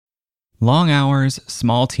Long hours,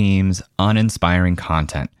 small teams, uninspiring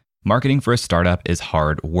content. Marketing for a startup is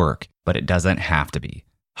hard work, but it doesn't have to be.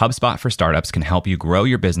 HubSpot for Startups can help you grow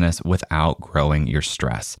your business without growing your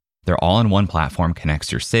stress. Their all-in-one platform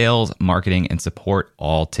connects your sales, marketing, and support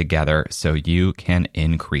all together so you can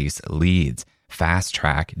increase leads,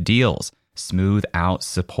 fast-track deals, smooth out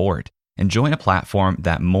support, and join a platform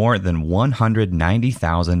that more than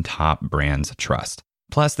 190,000 top brands trust.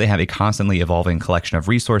 Plus, they have a constantly evolving collection of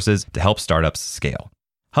resources to help startups scale.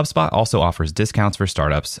 HubSpot also offers discounts for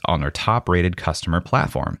startups on their top-rated customer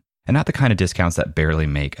platform, and not the kind of discounts that barely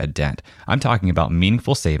make a dent. I'm talking about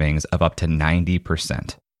meaningful savings of up to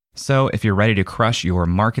 90%. So if you're ready to crush your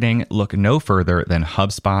marketing, look no further than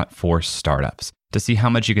HubSpot for Startups. To see how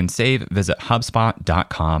much you can save, visit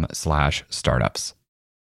HubSpot.com/startups.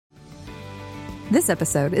 This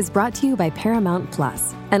episode is brought to you by Paramount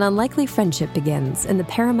Plus. An unlikely friendship begins in the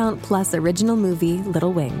Paramount Plus original movie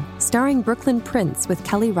Little Wing, starring Brooklyn Prince with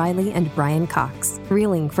Kelly Riley and Brian Cox.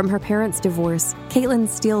 Reeling from her parents' divorce, Caitlin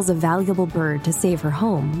steals a valuable bird to save her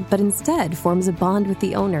home, but instead forms a bond with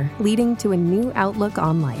the owner, leading to a new outlook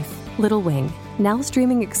on life. Little Wing, now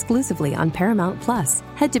streaming exclusively on Paramount Plus.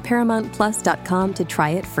 Head to ParamountPlus.com to try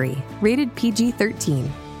it free. Rated PG-13.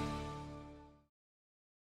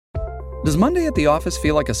 Does Monday at the office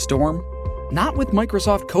feel like a storm? Not with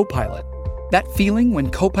Microsoft Copilot. That feeling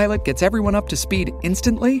when Copilot gets everyone up to speed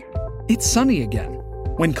instantly? It's sunny again.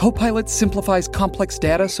 When Copilot simplifies complex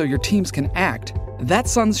data so your teams can act, that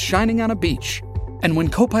sun's shining on a beach. And when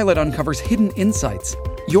Copilot uncovers hidden insights,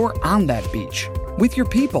 you're on that beach with your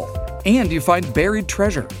people, and you find buried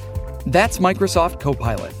treasure. That's Microsoft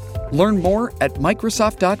Copilot. Learn more at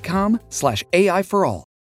Microsoft.com/AI for all.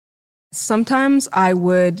 Sometimes I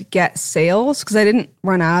would get sales because I didn't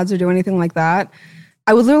run ads or do anything like that.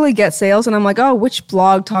 I would literally get sales and I'm like, oh, which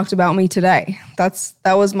blog talked about me today? That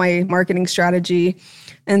was my marketing strategy.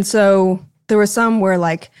 And so there were some where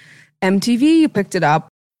like MTV picked it up.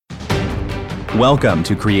 Welcome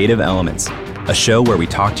to Creative Elements, a show where we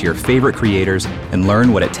talk to your favorite creators and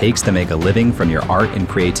learn what it takes to make a living from your art and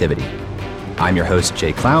creativity. I'm your host,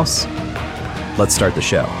 Jay Klaus. Let's start the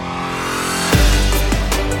show.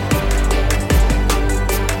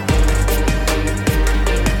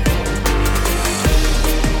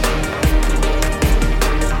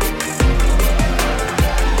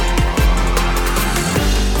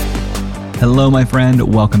 Hello, my friend.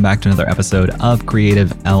 Welcome back to another episode of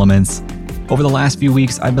Creative Elements. Over the last few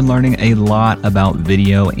weeks, I've been learning a lot about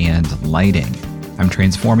video and lighting. I'm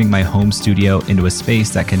transforming my home studio into a space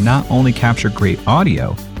that can not only capture great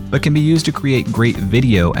audio, but can be used to create great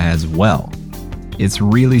video as well. It's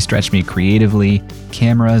really stretched me creatively.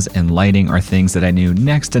 Cameras and lighting are things that I knew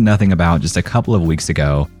next to nothing about just a couple of weeks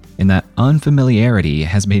ago, and that unfamiliarity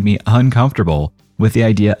has made me uncomfortable with the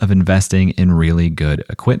idea of investing in really good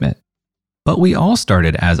equipment. But we all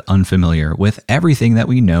started as unfamiliar with everything that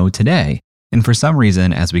we know today. And for some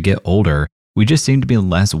reason, as we get older, we just seem to be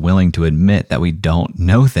less willing to admit that we don't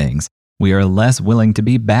know things. We are less willing to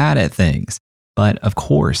be bad at things. But of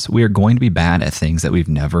course, we are going to be bad at things that we've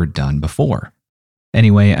never done before.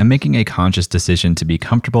 Anyway, I'm making a conscious decision to be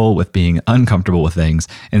comfortable with being uncomfortable with things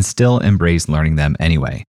and still embrace learning them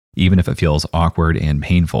anyway, even if it feels awkward and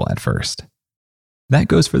painful at first. That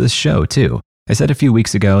goes for this show too. I said a few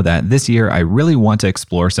weeks ago that this year I really want to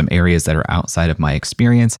explore some areas that are outside of my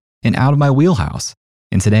experience and out of my wheelhouse.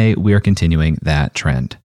 And today we are continuing that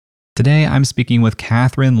trend. Today I'm speaking with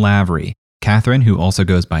Cathryn Lavery. Cathryn, who also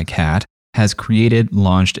goes by Cat, has created,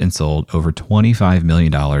 launched, and sold over $25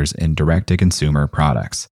 million in direct-to-consumer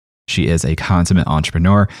products. She is a consummate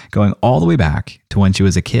entrepreneur going all the way back to when she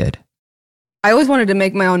was a kid. I always wanted to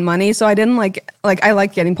make my own money, so I didn't like I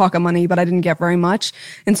liked getting pocket money, but I didn't get very much.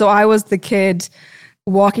 And so I was the kid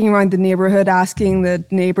walking around the neighborhood asking the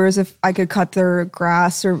neighbors if I could cut their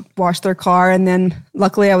grass or wash their car. And then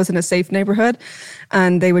luckily I was in a safe neighborhood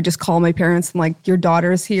and they would just call my parents and like, your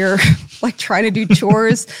daughter's here, like trying to do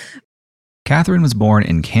chores. Cathryn was born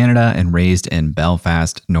in Canada and raised in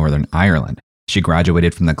Belfast, Northern Ireland. She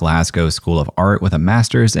graduated from the Glasgow School of Art with a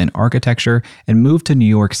master's in architecture and moved to New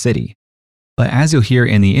York City. But as you'll hear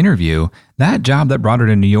in the interview, that job that brought her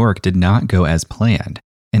to New York did not go as planned.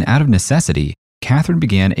 And out of necessity, Cathryn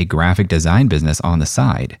began a graphic design business on the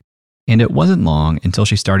side. And it wasn't long until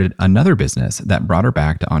she started another business that brought her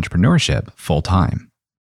back to entrepreneurship full time.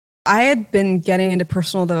 I had been getting into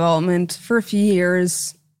personal development for a few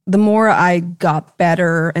years. The more I got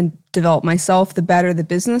better and developed myself, the better the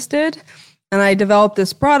business did. And I developed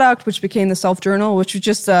this product, which became the self-journal, which was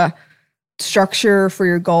just a structure for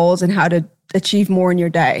your goals and how to achieve more in your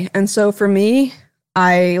day. And so for me,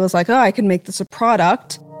 I was like, oh, I can make this a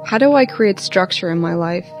product. How do I create structure in my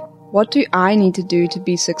life? What do I need to do to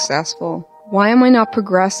be successful? Why am I not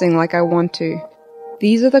progressing like I want to?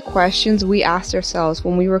 These are the questions we asked ourselves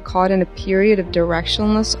when we were caught in a period of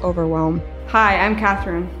directionless overwhelm. Hi, I'm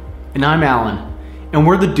Cathryn. And I'm Alan, and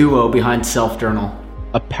we're the duo behind Self Journal,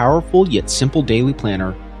 a powerful yet simple daily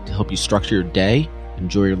planner to help you structure your day,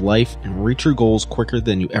 enjoy your life, and reach your goals quicker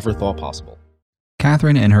than you ever thought possible.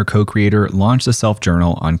 Cathryn and her co-creator launched the Self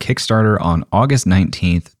Journal on Kickstarter on August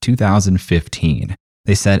 19th, 2015.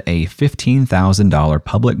 They set a $15,000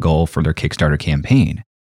 public goal for their Kickstarter campaign.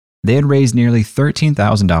 They had raised nearly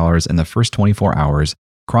 $13,000 in the first 24 hours,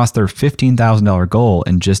 crossed their $15,000 goal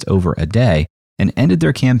in just over a day, and ended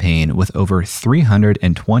their campaign with over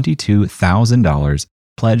 $322,000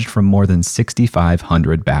 pledged from more than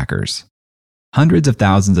 6,500 backers. Hundreds of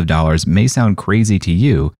thousands of dollars may sound crazy to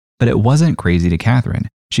you, but it wasn't crazy to Cathryn.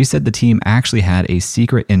 She said the team actually had a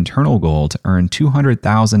secret internal goal to earn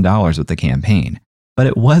 $200,000 with the campaign, but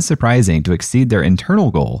it was surprising to exceed their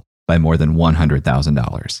internal goal by more than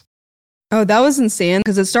 $100,000. Oh, that was insane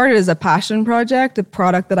because it started as a passion project, a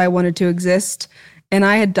product that I wanted to exist. And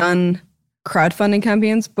I had done crowdfunding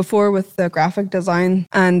campaigns before with the graphic design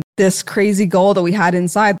and this crazy goal that we had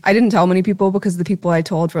inside. I didn't tell many people because the people I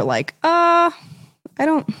told were like, I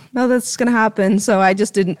don't know that's going to happen. So I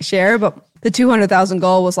just didn't share. But the 200,000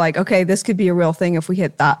 goal was like, okay, this could be a real thing if we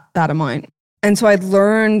hit that amount. And so I'd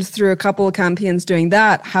learned through a couple of campaigns doing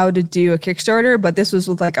that how to do a Kickstarter, but this was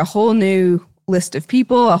with like a whole new list of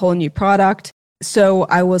people, a whole new product. So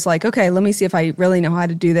I was like, okay, let me see if I really know how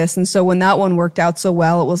to do this. And so when that one worked out so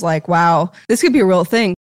well, it was like, wow, this could be a real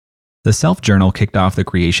thing. The Self Journal kicked off the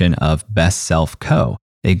creation of Best Self Co.,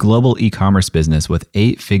 a global e-commerce business with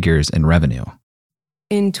 8 figures in revenue.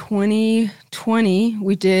 In 2020,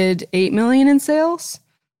 we did $8 million in sales.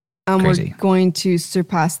 Crazy. We're going to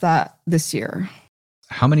surpass that this year.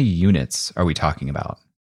 How many units are we talking about?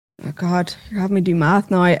 Oh God, you're having me do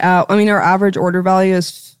math now. Our average order value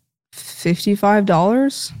is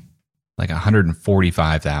 $55. Like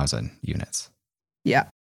 145,000 units. Yeah.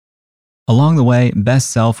 Along the way,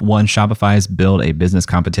 Best Self won Shopify's Build a Business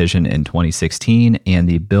competition in 2016 and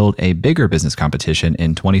the Build a Bigger Business competition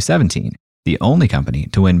in 2017, the only company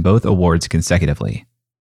to win both awards consecutively.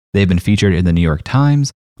 They've been featured in the New York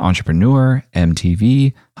Times, Entrepreneur,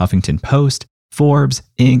 MTV, Huffington Post, Forbes,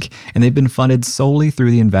 Inc., and they've been funded solely through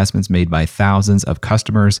the investments made by thousands of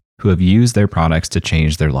customers who have used their products to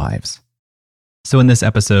change their lives. So in this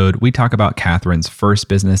episode, we talk about Cathryn's first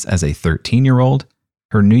business as a 13-year-old,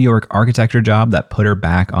 her New York architecture job that put her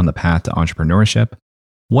back on the path to entrepreneurship,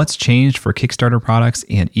 what's changed for Kickstarter products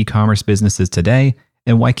and e-commerce businesses today,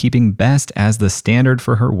 and why keeping best as the standard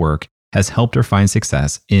for her work has helped her find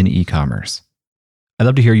success in e-commerce. I'd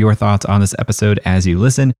love to hear your thoughts on this episode as you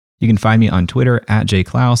listen. You can find me on Twitter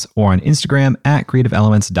 @jklaus or on Instagram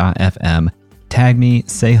 @creativeelements.fm. Tag me,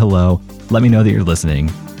 say hello, let me know that you're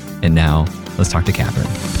listening. And now, let's talk to Cathryn.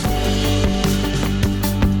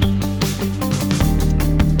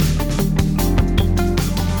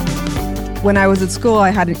 When I was at school, I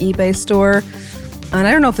had an eBay store. And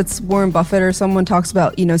I don't know if it's Warren Buffett or someone talks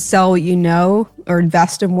about, sell what you know or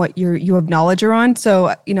invest in what you have knowledge around. So,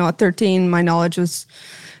 at 13, my knowledge was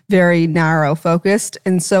very narrow focused.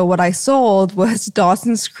 And so what I sold was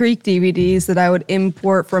Dawson's Creek DVDs that I would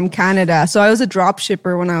import from Canada. So I was a drop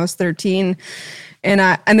shipper when I was 13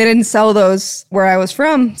 and they didn't sell those where I was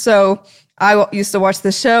from. So I used to watch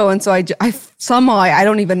the show. And so I somehow, I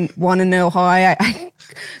don't even want to know how I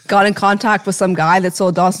got in contact with some guy that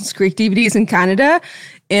sold Dawson's Creek DVDs in Canada.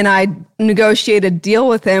 And I negotiated a deal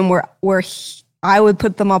with him where I would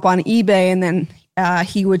put them up on eBay and then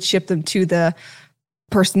he would ship them to the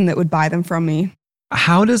person that would buy them from me.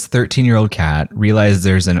 How does 13-year-old Kat realize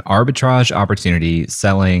there's an arbitrage opportunity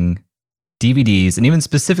selling DVDs and even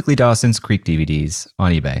specifically Dawson's Creek DVDs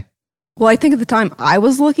on eBay? Well, I think at the time I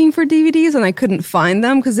was looking for DVDs and I couldn't find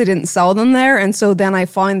them because they didn't sell them there. And so then I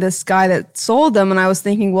find this guy that sold them and I was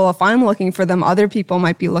thinking, well, if I'm looking for them, other people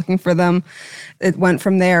might be looking for them. It went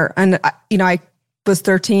from there. And, I was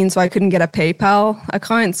 13, so I couldn't get a PayPal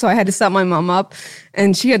account. So I had to set my mom up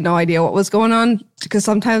and she had no idea what was going on because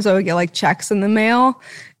sometimes I would get like checks in the mail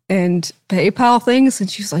and PayPal things. And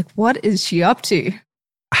she was like, what is she up to?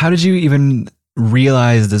 How did you even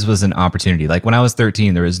realize this was an opportunity? Like when I was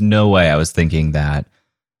 13, there was no way I was thinking that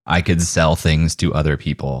I could sell things to other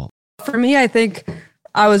people. For me, I think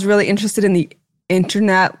I was really interested in the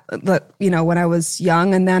internet, when I was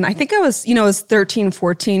young. And then I think I was 13,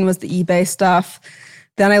 14 was the eBay stuff.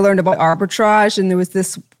 Then I learned about arbitrage and there was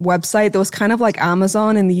this website that was kind of like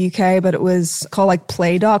Amazon in the UK, but it was called like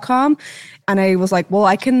play.com. And I was like, well,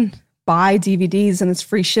 I can buy DVDs and it's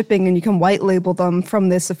free shipping and you can white label them from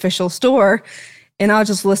this official store. And I'll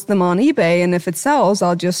just list them on eBay. And if it sells,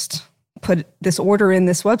 I'll just put this order in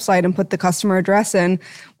this website and put the customer address in,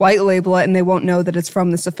 white label it, and they won't know that it's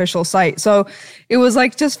from this official site. So it was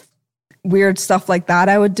like just weird stuff like that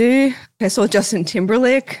I would do. I sold Justin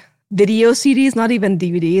Timberlake video CDs, not even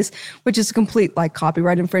DVDs, which is a complete like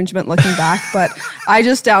copyright infringement looking back. But I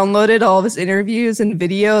just downloaded all of his interviews and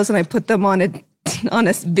videos and I put them on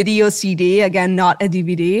a video CD, again, not a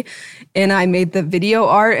DVD. And I made the video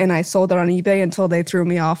art and I sold it on eBay until they threw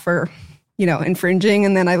me off for, infringing.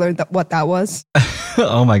 And then I learned what that was.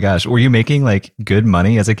 Oh my gosh. Were you making like good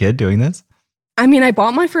money as a kid doing this? I mean, I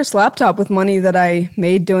bought my first laptop with money that I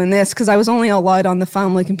made doing this because I was only allowed on the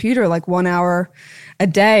family computer like 1 hour a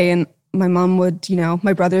day. And my mom would,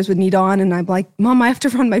 my brothers would need on. And I'm like, Mom, I have to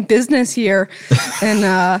run my business here.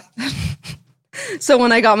 And so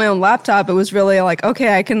when I got my own laptop, it was really like,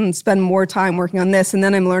 okay, I can spend more time working on this. And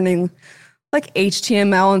then I'm learning like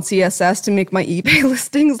HTML and CSS to make my eBay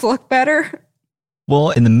listings look better. Well,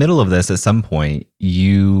 in the middle of this, at some point,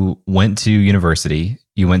 you went to university.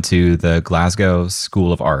 You went to the Glasgow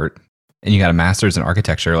School of Art and you got a master's in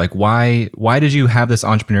architecture. Like, why did you have this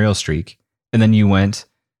entrepreneurial streak? And then you went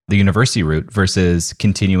the university route versus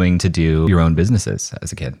continuing to do your own businesses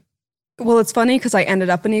as a kid. Well, it's funny because I ended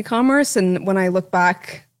up in e-commerce. And when I look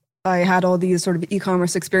back, I had all these sort of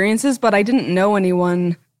e-commerce experiences, but I didn't know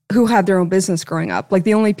anyone who had their own business growing up. Like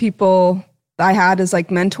the only people I had as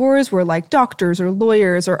like mentors were like doctors or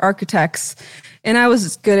lawyers or architects. And I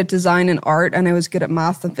was good at design and art and I was good at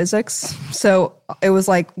math and physics. So it was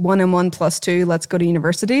like 1 and 1 + 2, let's go to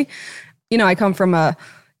university. I come from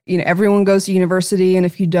everyone goes to university and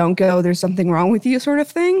if you don't go, there's something wrong with you sort of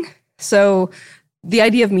thing. So the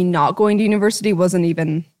idea of me not going to university wasn't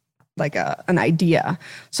even like an idea.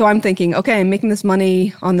 So I'm thinking, okay, I'm making this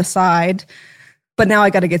money on the side, but now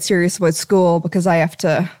I got to get serious about school because I have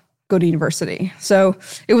to go to university. So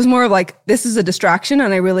it was more of like, this is a distraction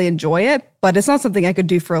and I really enjoy it, but it's not something I could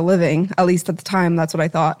do for a living. At least at the time, that's what I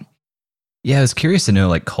thought. Yeah, I was curious to know,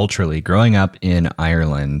 like culturally, growing up in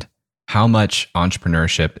Ireland, how much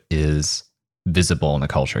entrepreneurship is visible in the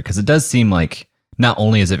culture? Because it does seem like not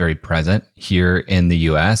only is it very present here in the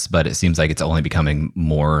US, but it seems like it's only becoming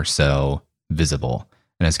more so visible.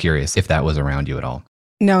 And I was curious if that was around you at all.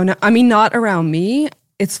 No, I mean, not around me.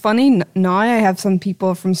 It's funny, now I have some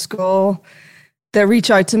people from school that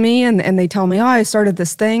reach out to me and they tell me, oh, I started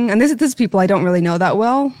this thing. And this is people I don't really know that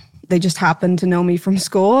well. They just happen to know me from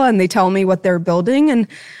school and they tell me what they're building. And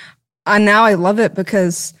now I love it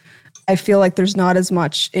because I feel like there's not as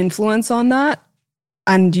much influence on that.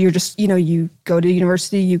 And you're just, you go to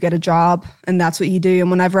university, you get a job, and that's what you do.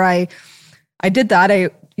 And whenever I did that, I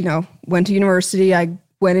went to university, I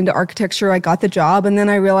went into architecture, I got the job, and then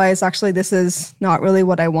I realized actually this is not really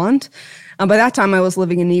what I want. And by that time I was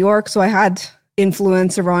living in New York, so I had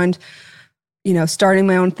influence around, starting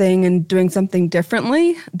my own thing and doing something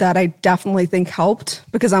differently that I definitely think helped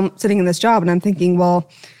because I'm sitting in this job and I'm thinking, well,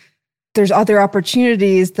 there's other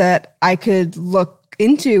opportunities that I could look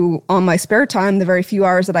into on my spare time, the very few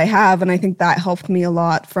hours that I have. And I think that helped me a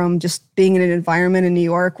lot from just being in an environment in New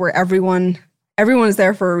York where everyone is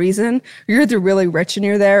there for a reason. You're either really rich and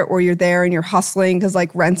you're there, or you're there and you're hustling because like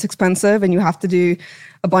rent's expensive and you have to do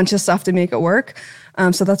a bunch of stuff to make it work.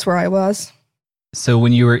 So that's where I was. So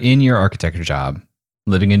when you were in your architecture job,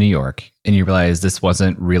 living in New York, and you realized this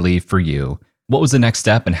wasn't really for you, what was the next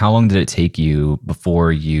step and how long did it take you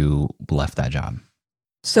before you left that job?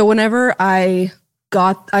 So whenever I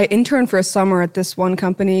interned for a summer at this one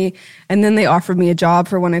company, and then they offered me a job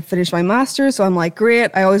for when I finished my master's. So I'm like,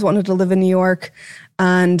 great. I always wanted to live in New York.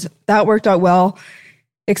 And that worked out well,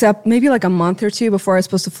 except maybe like a month or two before I was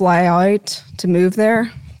supposed to fly out to move there.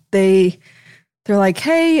 They're like,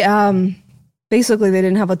 hey, basically they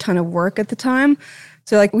didn't have a ton of work at the time.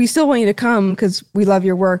 So like, we still want you to come because we love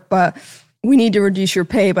your work, but we need to reduce your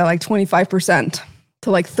pay by like 25%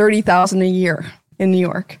 to like $30,000 a year in New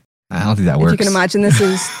York. I don't think that works. If you can imagine, this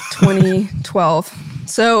is 2012.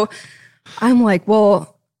 So I'm like,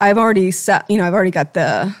 well, I've already got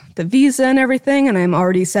the visa and everything, and I'm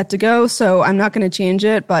already set to go. So I'm not going to change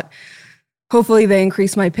it, but hopefully they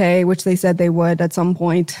increase my pay, which they said they would at some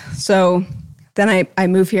point. So then I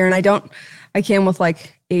move here and I came with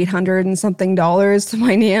like $800 and something to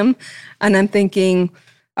my name. And I'm thinking,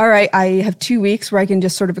 all right, I have 2 weeks where I can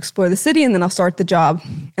just sort of explore the city and then I'll start the job.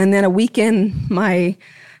 And then a week in,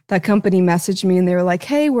 that company messaged me and they were like,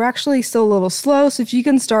 hey, we're actually still a little slow. So if you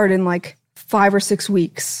can start in like 5 or 6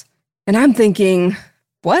 weeks. And I'm thinking,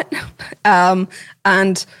 what?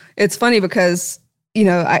 And it's funny because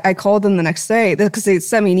I called them the next day because they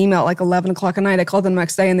sent me an email at like 11 o'clock at night. I called them the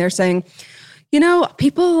next day and they're saying,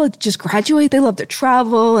 people just graduate. They love to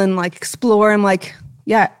travel and like explore. I'm like,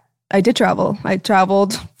 yeah, I did travel. I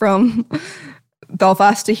traveled from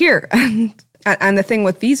Belfast to here. And the thing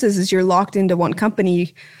with visas is you're locked into one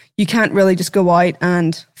company. You can't really just go out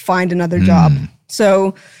and find another job.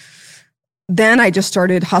 So then I just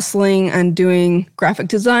started hustling and doing graphic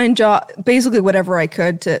design job, basically whatever I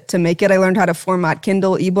could to make it. I learned how to format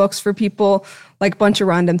Kindle ebooks for people, like a bunch of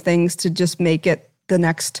random things to just make it the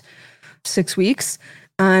next 6 weeks.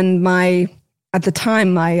 And at the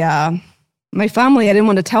time, my family, I didn't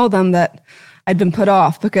want to tell them that I'd been put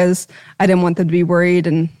off because I didn't want them to be worried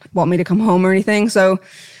and want me to come home or anything. So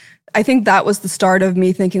I think that was the start of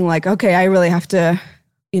me thinking like, okay, I really have to,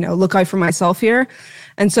 look out for myself here.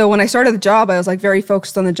 And so when I started the job, I was like very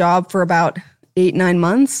focused on the job for about 8-9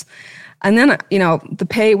 months. And then, the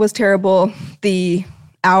pay was terrible. The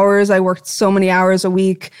hours, I worked so many hours a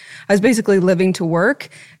week. I was basically living to work.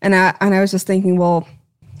 And I was just thinking, well,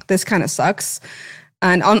 this kind of sucks.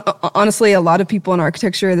 And honestly, a lot of people in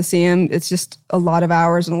architecture are the same. It's just a lot of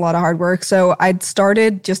hours and a lot of hard work. So I'd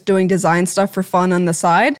started just doing design stuff for fun on the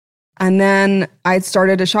side. And then I'd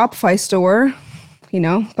started a Shopify store,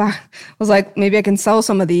 I was like, maybe I can sell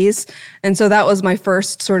some of these. And so that was my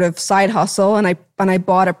first sort of side hustle. And I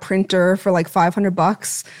bought a printer for like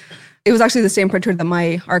 $500. It was actually the same printer that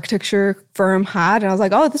my architecture firm had. And I was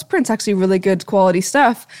like, oh, this print's actually really good quality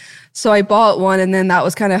stuff. So I bought one, and then that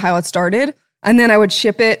was kind of how it started. And then I would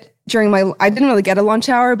ship it I didn't really get a lunch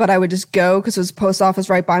hour, but I would just go because it was a post office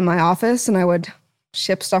right by my office, and I would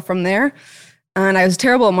ship stuff from there. And I was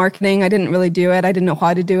terrible at marketing. I didn't really do it. I didn't know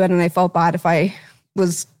how to do it. And I felt bad if I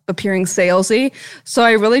was appearing salesy. So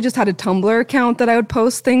I really just had a Tumblr account that I would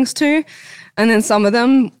post things to. And then some of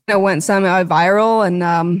them went semi-viral.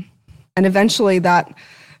 And eventually that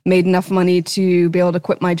made enough money to be able to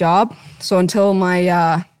quit my job. So until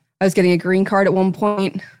I was getting a green card at one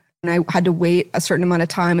point, and I had to wait a certain amount of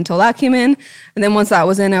time until that came in. And then once that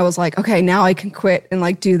was in, I was like, okay, now I can quit and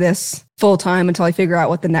like do this full time until I figure out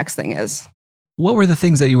what the next thing is. What were the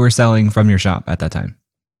things that you were selling from your shop at that time?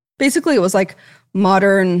 Basically, it was like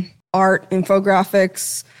modern art,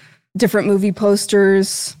 infographics, different movie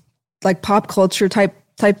posters, like pop culture type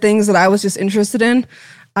things that I was just interested in.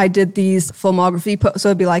 I did these filmography, so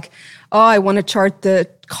it'd be like, oh, I want to chart the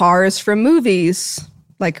cars from movies,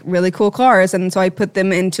 like really cool cars. And so I put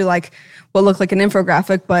them into like what looked like an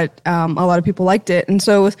infographic, but a lot of people liked it. And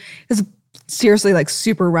so it was seriously like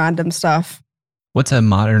super random stuff. What's a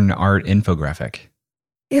modern art infographic?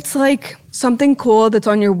 It's like something cool that's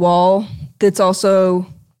on your wall that's also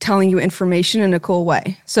telling you information in a cool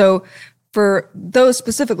way. So for those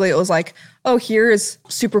specifically, it was like, oh, here's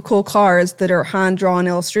super cool cars that are hand-drawn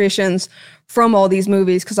illustrations from all these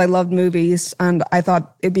movies because I loved movies and I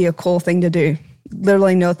thought it'd be a cool thing to do.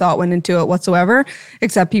 Literally no thought went into it whatsoever,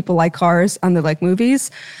 except people like cars and they like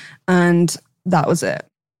movies. And that was it.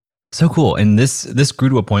 So cool. And this grew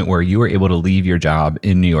to a point where you were able to leave your job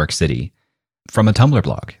in New York City from a Tumblr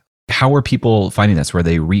blog. How were people finding this? Were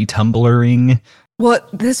they retumbling? Well,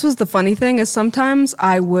 this was the funny thing is sometimes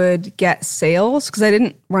I would get sales because I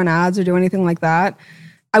didn't run ads or do anything like that.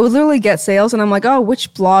 I would literally get sales and I'm like, oh,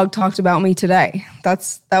 which blog talked about me today?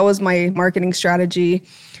 That was my marketing strategy.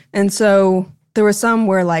 And so there were some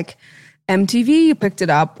where like MTV picked it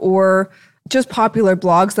up or just popular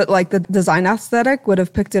blogs that like the design aesthetic would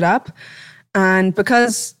have picked it up. And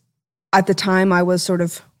because at the time I was sort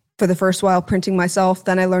of for the first while printing myself,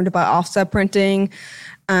 then I learned about offset printing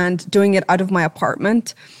and doing it out of my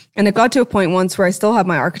apartment. And it got to a point once where I still had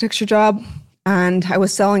my architecture job and I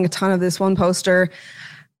was selling a ton of this one poster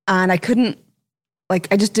and I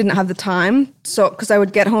just didn't have the time. So, because I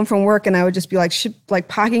would get home from work and I would just be like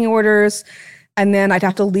packing orders and then I'd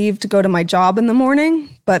have to leave to go to my job in the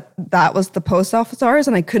morning. But that was the post office hours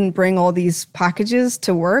and I couldn't bring all these packages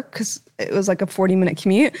to work because it was like a 40-minute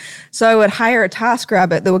commute. So I would hire a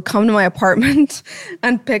TaskRabbit that would come to my apartment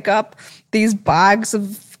and pick up these bags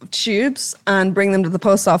of tubes and bring them to the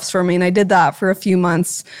post office for me. And I did that for a few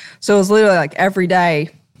months. So it was literally like every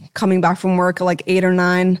day coming back from work at like 8 or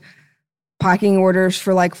 9, packing orders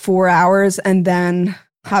for like 4 hours and then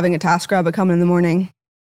having a TaskRabbit come in the morning.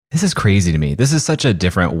 This is crazy to me. This is such a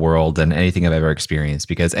different world than anything I've ever experienced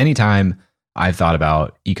because anytime I've thought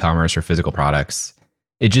about e-commerce or physical products,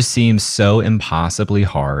 it just seems so impossibly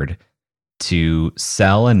hard to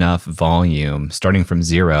sell enough volume starting from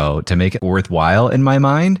zero to make it worthwhile in my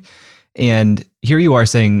mind. And here you are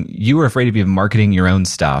saying you were afraid of even marketing your own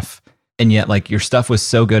stuff. And yet like your stuff was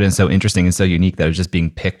so good and so interesting and so unique that it was just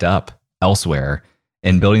being picked up elsewhere.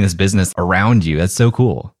 and building this business around you. That's so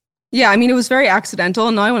cool. Yeah, I mean, it was very accidental.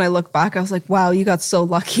 And now when I look back, I was like, wow, you got so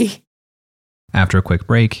lucky. After a quick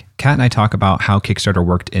break, Kat and I talk about how Kickstarter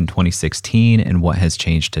worked in 2016 and what has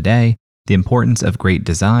changed today, the importance of great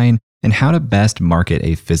design, and how to best market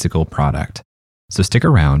a physical product. So stick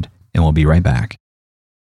around and we'll be right back.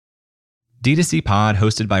 D2C Pod,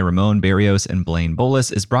 hosted by Ramon Barrios and Blaine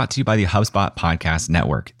Bolus, is brought to you by the HubSpot Podcast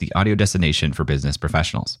Network, the audio destination for business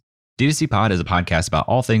professionals. D2C Pod is a podcast about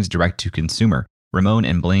all things direct to consumer. Ramon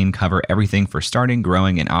and Blaine cover everything for starting,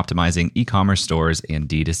 growing, and optimizing e-commerce stores and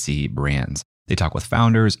D2C brands. They talk with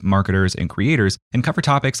founders, marketers, and creators and cover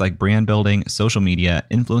topics like brand building, social media,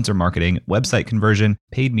 influencer marketing, website conversion,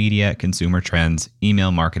 paid media, consumer trends,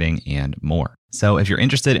 email marketing, and more. So if you're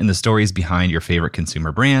interested in the stories behind your favorite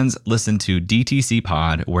consumer brands, listen to DTC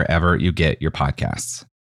Pod wherever you get your podcasts.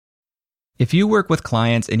 If you work with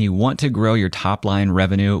clients and you want to grow your top line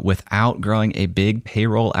revenue without growing a big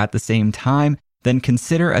payroll at the same time, then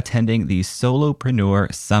consider attending the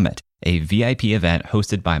Solopreneur Summit, a VIP event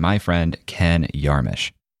hosted by my friend Ken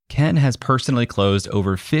Yarmish. Ken has personally closed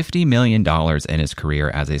over $50 million in his career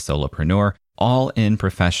as a solopreneur, all in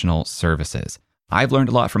professional services. I've learned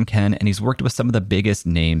a lot from Ken, and he's worked with some of the biggest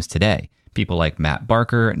names today. People like Matt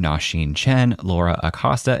Barker, Nasheen Chen, Laura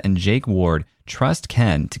Acosta, and Jake Ward trust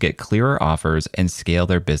Ken to get clearer offers and scale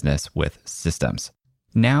their business with systems.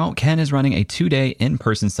 Now, Ken is running a 2-day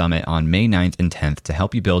in-person summit on May 9th and 10th to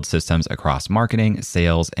help you build systems across marketing,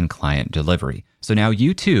 sales, and client delivery. So now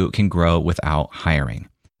you too can grow without hiring.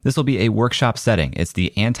 This will be a workshop setting. It's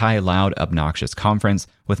the Anti-Loud Obnoxious Conference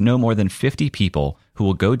with no more than 50 people who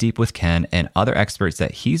will go deep with Ken and other experts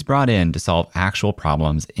that he's brought in to solve actual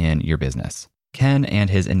problems in your business. Ken and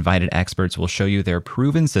his invited experts will show you their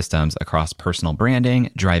proven systems across personal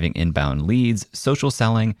branding, driving inbound leads, social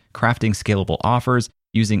selling, crafting scalable offers,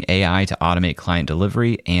 using AI to automate client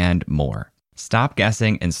delivery, and more. Stop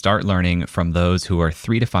guessing and start learning from those who are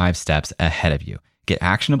 3 to 5 steps ahead of you. Get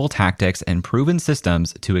actionable tactics and proven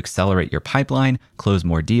systems to accelerate your pipeline, close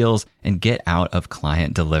more deals, and get out of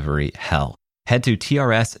client delivery hell. Head to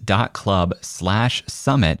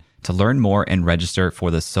trs.club/summit to learn more and register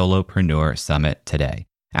for the Solopreneur Summit today.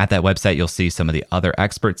 At that website, you'll see some of the other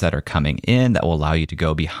experts that are coming in that will allow you to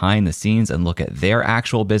go behind the scenes and look at their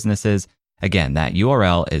actual businesses. Again, that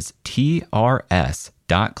URL is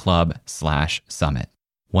trs.club/summit.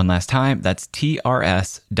 One last time, that's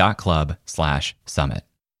trs.club/summit.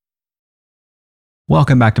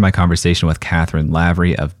 Welcome back to my conversation with Cathryn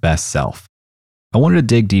Lavery of Best Self. I wanted to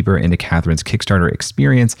dig deeper into Cathryn's Kickstarter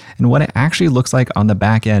experience and what it actually looks like on the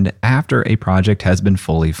back end after a project has been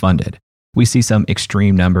fully funded. We see some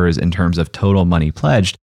extreme numbers in terms of total money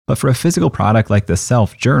pledged, but for a physical product like the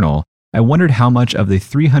Self Journal, I wondered how much of the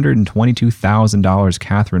 $322,000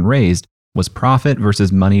 Cathryn raised was profit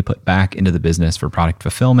versus money put back into the business for product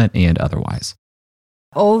fulfillment and otherwise.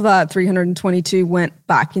 All of that 322 went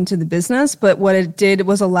back into the business, but what it did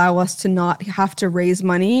was allow us to not have to raise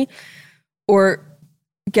money or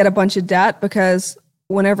get a bunch of debt, because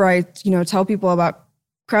whenever I, tell people about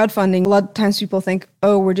crowdfunding, a lot of times people think,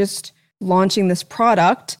 oh, we're just launching this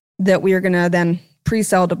product that we are going to then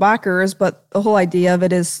pre-sell to backers, but the whole idea of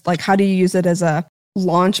it is like, how do you use it as a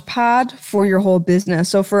launch pad for your whole business?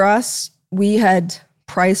 So for us, we had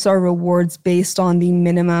priced our rewards based on the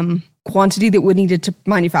minimum quantity that we needed to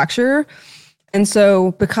manufacture. And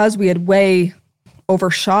so because we had way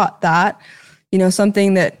overshot that,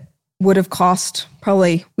 something that would have cost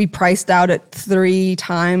probably, we priced out at 3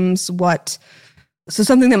 times what, so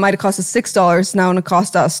something that might have cost us $6 now going to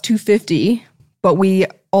cost us $2.50, but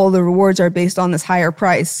all the rewards are based on this higher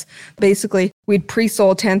price. Basically, we'd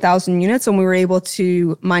pre-sold 10,000 units and we were able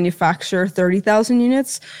to manufacture 30,000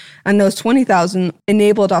 units. And those 20,000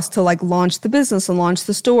 enabled us to launch the business and launch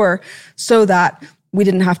the store so that we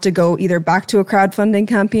didn't have to go either back to a crowdfunding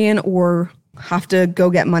campaign or have to go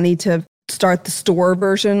get money to start the store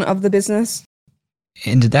version of the business.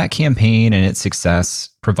 And did that campaign and its success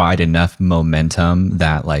provide enough momentum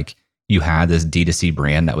that you had this D2C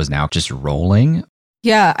brand that was now just rolling?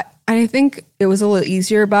 Yeah, I think it was a little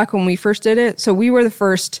easier back when we first did it. So we were the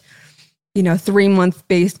first, 3-month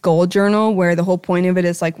based goal journal where the whole point of it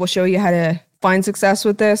is we'll show you how to find success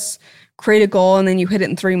with this, create a goal, and then you hit it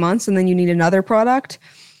in 3 months and then you need another product.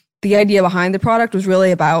 The idea behind the product was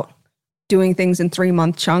really about doing things in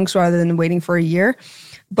 3-month chunks rather than waiting for a year.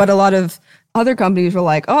 But a lot of other companies were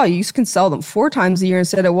like, oh, you can sell them 4 times a year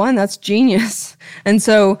instead of 1. That's genius. And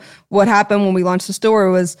so what happened when we launched the store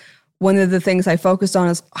was, one of the things I focused on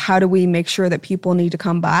is how do we make sure that people need to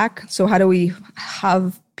come back? So how do we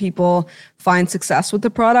have people find success with the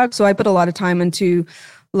product? So I put a lot of time into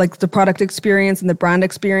like the product experience and the brand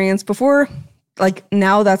experience before. Like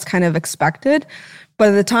now that's kind of expected. But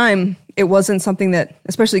at the time, it wasn't something that,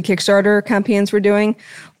 especially Kickstarter campaigns were doing,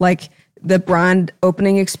 like the brand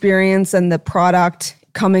opening experience and the product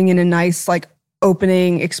coming in a nice like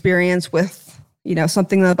opening experience with,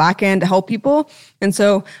 something in the back end to help people. And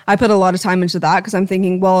so I put a lot of time into that because I'm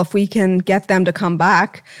thinking, well, if we can get them to come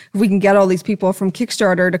back, if we can get all these people from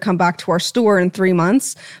Kickstarter to come back to our store in 3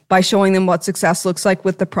 months by showing them what success looks like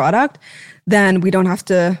with the product, then we don't have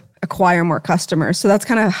to acquire more customers. So that's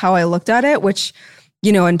kind of how I looked at it, which,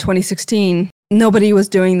 in 2016, nobody was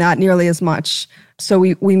doing that nearly as much. So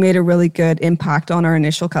we made a really good impact on our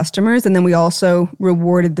initial customers. And then we also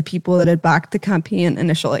rewarded the people that had backed the campaign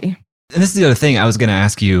initially. And this is the other thing I was going to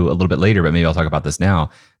ask you a little bit later, but maybe I'll talk about this now.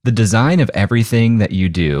 The design of everything that you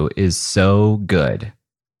do is so good.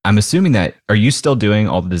 I'm assuming that, are you still doing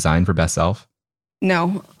all the design for Best Self?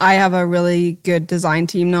 No, I have a really good design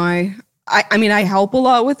team now. I help a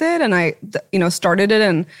lot with it, and I, started it,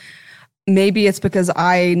 and maybe it's because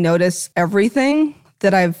I notice everything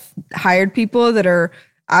that I've hired people that are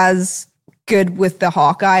as good with the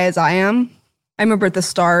Hawkeye as I am. I remember at the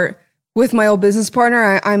start with my old business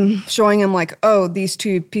partner, I'm showing him like, oh, these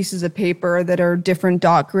 2 pieces of paper that are different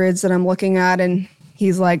dot grids that I'm looking at. And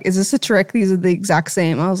he's like, is this a trick? These are the exact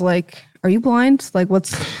same. I was like, are you blind? Like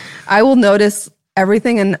I will notice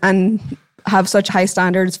everything and have such high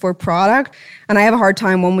standards for product. And I have a hard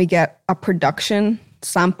time when we get a production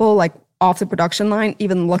sample, like off the production line,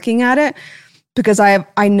 even looking at it, because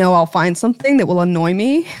I know I'll find something that will annoy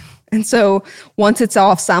me. And so once it's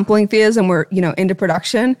off sampling phase and we're, into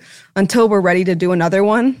production, until we're ready to do another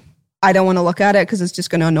one, I don't want to look at it because it's just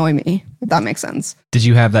going to annoy me, if that makes sense. Did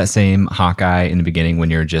you have that same Hawkeye in the beginning when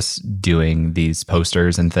you're just doing these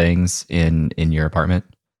posters and things in your apartment?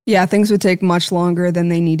 Yeah, things would take much longer than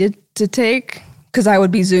they needed to take because I would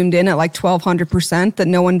be zoomed in at like 1200% that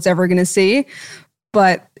no one's ever going to see.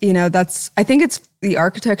 But, I think it's the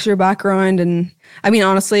architecture background. And I mean,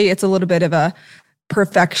 honestly, it's a little bit of a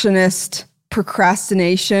perfectionist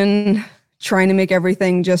procrastination, trying to make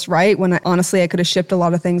everything just right when honestly I could have shipped a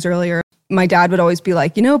lot of things earlier. My dad would always be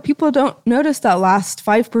like, people don't notice that last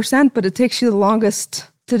 5%, but it takes you the longest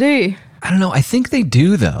to do. I don't know. I think they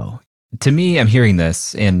do though. To me, I'm hearing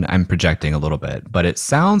this and I'm projecting a little bit, but it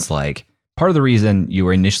sounds like part of the reason you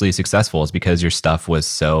were initially successful is because your stuff was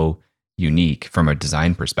so unique from a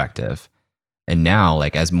design perspective. And now,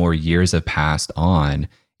 like as more years have passed on,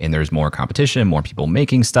 and there's more competition, more people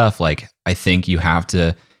making stuff, like I think you have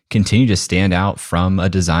to continue to stand out from a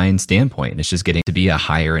design standpoint. It's just getting to be a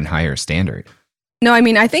higher and higher standard. No, I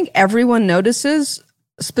mean, I think everyone notices.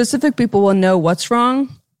 Specific people will know what's wrong,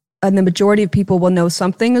 and the majority of people will know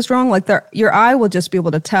something is wrong. Like your eye will just be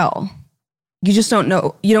able to tell. You just don't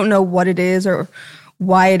know. You don't know what it is or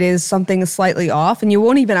why it is something is slightly off, and you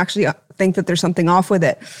won't even actually think that there's something off with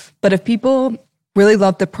it. But if people really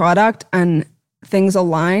love the product and things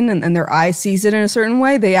align and their eye sees it in a certain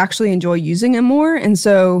way, they actually enjoy using it more. And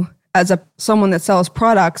so as someone that sells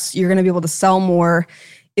products, you're going to be able to sell more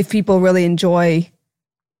if people really enjoy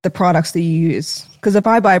the products that you use. Because if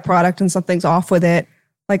I buy a product and something's off with it,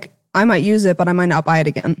 like I might use it, but I might not buy it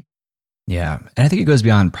again. Yeah. And I think it goes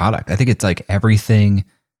beyond product. I think it's like everything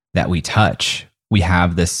that we touch, we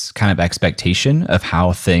have this kind of expectation of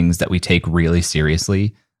how things that we take really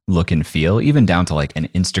seriously look and feel, even down to like an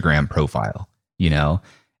Instagram profile.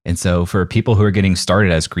 And so for people who are getting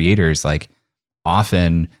started as creators, like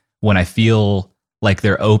often when I feel like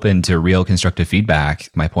they're open to real constructive feedback,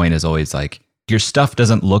 my point is always like, your stuff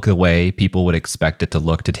doesn't look the way people would expect it to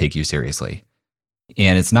look to take you seriously.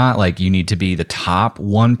 And it's not like you need to be the top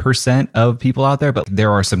 1% of people out there, but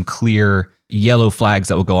there are some clear yellow flags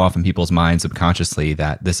that will go off in people's minds subconsciously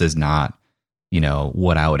that this is not,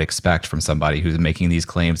 what I would expect from somebody who's making these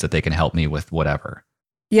claims that they can help me with whatever.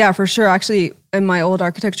 Yeah, for sure. Actually, in my old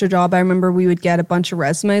architecture job, I remember we would get a bunch of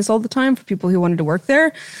resumes all the time for people who wanted to work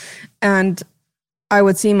there. And I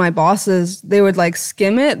would see my bosses, they would like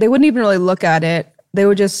skim it. They wouldn't even really look at it. They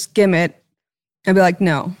would just skim it and be like,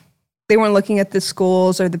 no. They weren't looking at the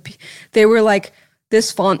schools they were like,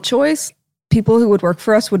 this font choice, people who would work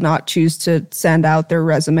for us would not choose to send out their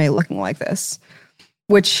resume looking like this.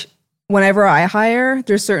 Which whenever I hire,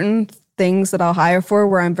 there's certain things that I'll hire for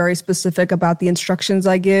where I'm very specific about the instructions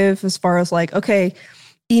I give as far as like, okay,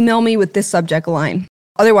 email me with this subject line.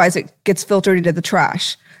 Otherwise, it gets filtered into the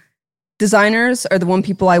trash. Designers are the one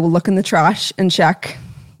people I will look in the trash and check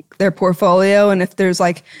their portfolio. And if there's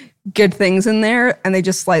like good things in there and they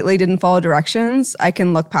just slightly didn't follow directions, I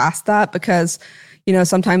can look past that because,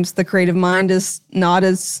 sometimes the creative mind is not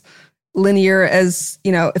as linear as,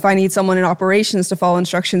 if I need someone in operations to follow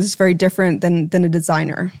instructions, it's very different than a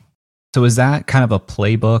designer. So is that kind of a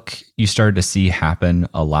playbook you started to see happen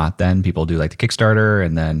a lot then? People do like the Kickstarter,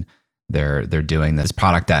 and then they're doing this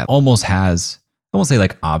product that almost has, I won't say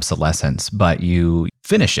like obsolescence, but you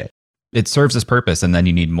finish it. It serves its purpose and then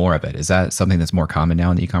you need more of it. Is that something that's more common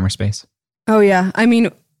now in the e-commerce space? Oh yeah. I mean,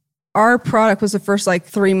 our product was the first like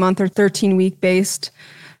 3-month or 13-week based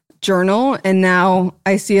journal. And now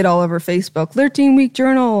I see it all over Facebook, 13-week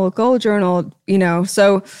journal, goal journal,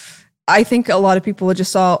 so I think a lot of people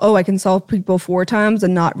just saw, I can solve people 4 times,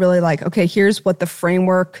 and not really like, okay, here's what the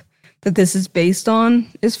framework that this is based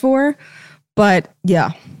on is for. But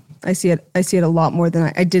yeah, I see it a lot more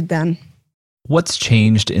than I did then. What's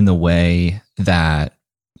changed in the way that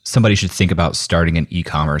somebody should think about starting an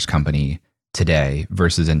e-commerce company today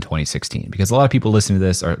versus in 2016? Because a lot of people listening to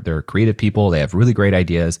this they're creative people. They have really great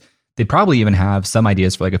ideas. They probably even have some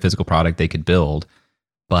ideas for like a physical product they could build,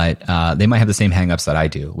 but they might have the same hangups that I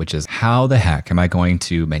do, which is how the heck am I going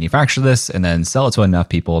to manufacture this and then sell it to enough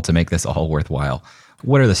people to make this all worthwhile?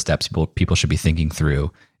 What are the steps people should be thinking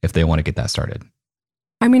through if they want to get that started?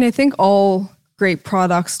 I mean, I think all great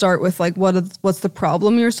products start with like, what's the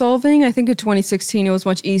problem you're solving? I think in 2016, it was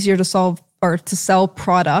much easier to solve or to sell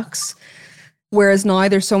products. Whereas now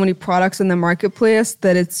there's so many products in the marketplace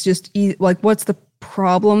that it's just like, what's the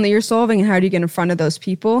problem that you're solving and how do you get in front of those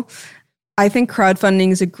people? I think crowdfunding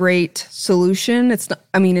is a great solution. It's not,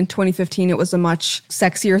 I mean, in 2015, it was a much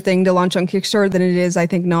sexier thing to launch on Kickstarter than it is, I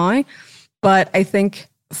think, now. But I think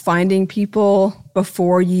finding people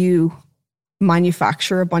before you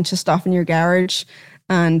manufacture a bunch of stuff in your garage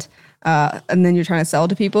and then you're trying to sell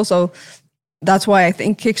to people. So that's why I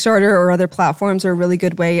think Kickstarter or other platforms are a really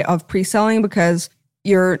good way of pre-selling, because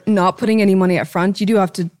you're not putting any money up front. You do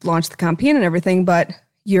have to launch the campaign and everything, but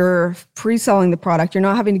you're pre-selling the product. You're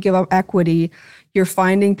not having to give up equity. You're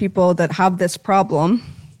finding people that have this problem.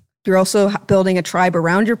 You're also building a tribe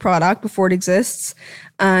around your product before it exists.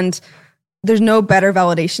 And there's no better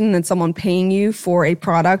validation than someone paying you for a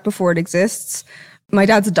product before it exists. My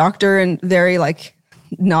dad's a doctor and very like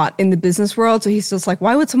not in the business world. So he's just like,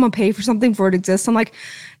 why would someone pay for something before it exists? I'm like,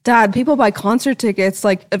 Dad, people buy concert tickets.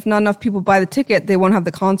 Like if not enough people buy the ticket, they won't have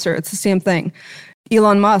the concert. It's the same thing.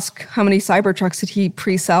 Elon Musk, how many Cybertrucks did he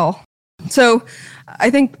pre-sell? So I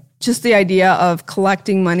think just the idea of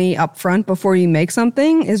collecting money up front before you make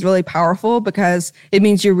something is really powerful, because it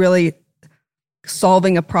means you're really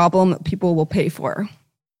solving a problem that people will pay for.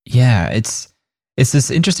 Yeah, it's this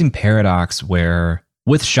interesting paradox where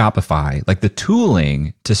with Shopify, like the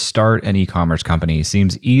tooling to start an e-commerce company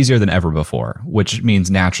seems easier than ever before, which means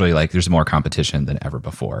naturally like there's more competition than ever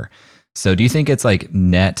before. So do you think it's like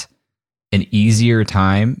net an easier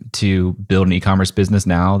time to build an e-commerce business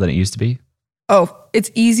now than it used to be? Oh, it's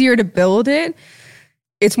easier to build it.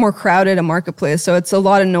 It's more crowded a marketplace. So it's a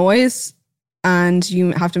lot of noise and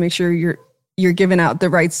you have to make sure you're giving out the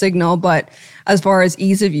right signal. But as far as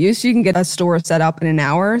ease of use, you can get a store set up in an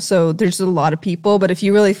hour. So there's a lot of people, but if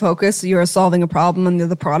you really focus, you're solving a problem and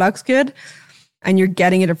the product's good and you're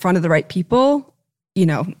getting it in front of the right people,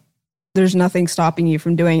 there's nothing stopping you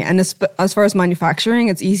from doing it. And as far as manufacturing,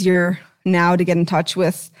 it's easier now to get in touch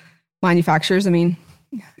with manufacturers. I mean,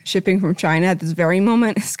 shipping from China at this very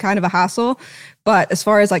moment is kind of a hassle. But as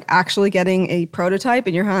far as like actually getting a prototype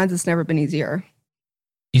in your hands, it's never been easier.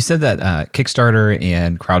 You said that Kickstarter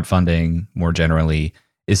and crowdfunding more generally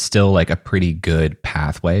is still like a pretty good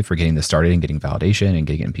pathway for getting this started and getting validation and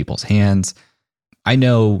getting it in people's hands. I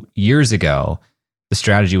know years ago, the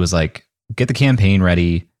strategy was like, get the campaign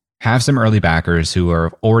ready, have some early backers who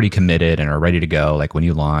are already committed and are ready to go, like when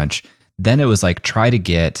you launch. Then it was like, try to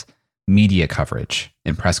get media coverage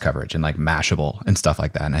and press coverage and like Mashable and stuff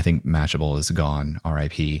like that. And I think Mashable is gone,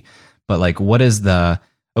 RIP. But like, what is the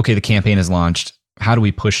campaign is launched. How do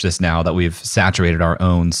we push this now that we've saturated our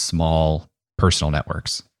own small personal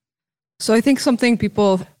networks? So I think something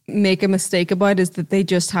people make a mistake about is that they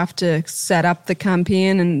just have to set up the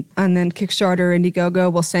campaign and then Kickstarter,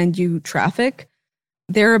 Indiegogo will send you traffic.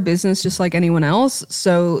 They're a business just like anyone else.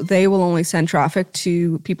 So they will only send traffic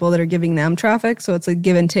to people that are giving them traffic. So it's a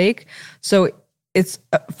give and take. So it's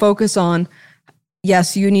a focus on,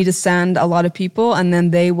 yes, you need to send a lot of people and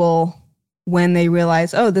then they will, when they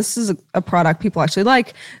realize, oh, this is a product people actually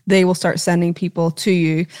like, they will start sending people to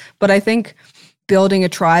you. But I think building a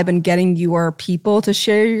tribe and getting your people to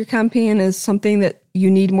share your campaign is something that you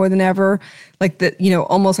need more than ever, like that,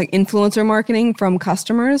 almost like influencer marketing from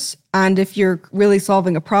customers. And if you're really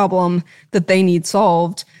solving a problem that they need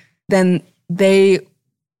solved, then they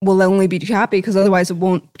will only be happy because otherwise it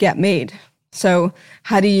won't get made. So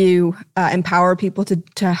how do you empower people to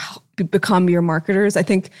become your marketers. I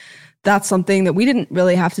think that's something that we didn't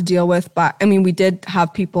really have to deal with. But I mean, we did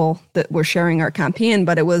have people that were sharing our campaign,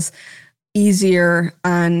 but it was easier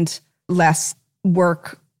and less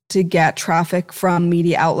work to get traffic from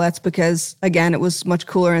media outlets because, again, it was much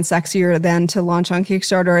cooler and sexier than to launch on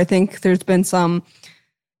Kickstarter. I think there's been some,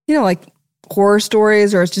 like horror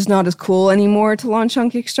stories, or it's just not as cool anymore to launch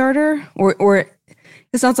on Kickstarter, or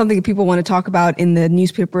it's not something that people want to talk about in the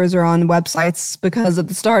newspapers or on websites, because at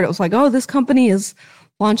the start it was like, oh, this company is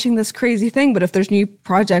launching this crazy thing. But if there's new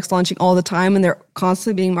projects launching all the time and they're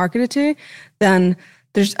constantly being marketed to, then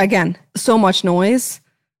there's, again, so much noise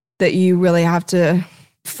that you really have to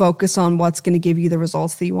focus on what's going to give you the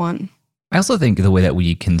results that you want. I also think the way that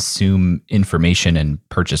we consume information and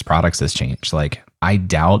purchase products has changed. Like, I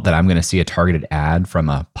doubt that I'm going to see a targeted ad from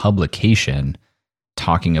a publication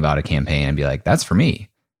talking about a campaign and be like, that's for me.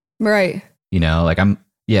 Right. Like I'm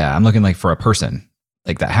looking like for a person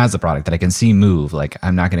like that has the product that I can see move. Like,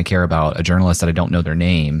 I'm not going to care about a journalist that I don't know their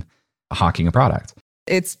name hawking a product.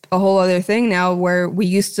 It's a whole other thing now, where we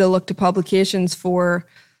used to look to publications for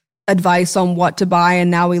advice on what to buy, and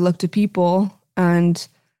now we look to people. And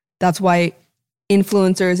that's why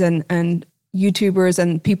influencers and YouTubers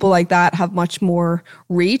and people like that have much more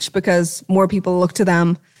reach, because more people look to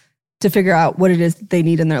them to figure out what it is that they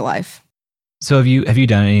need in their life. So have you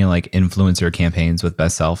done any like influencer campaigns with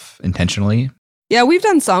Best Self intentionally? Yeah, we've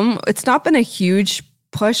done some. It's not been a huge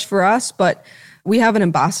push for us, but we have an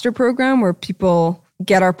ambassador program where people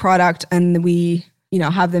get our product and we,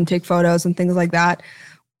 have them take photos and things like that.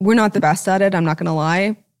 We're not the best at it, I'm not going to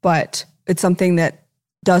lie, but it's something that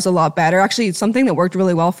does a lot better. Actually, it's something that worked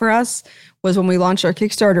really well for us was when we launched our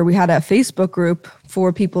Kickstarter, we had a Facebook group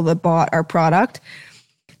for people that bought our product.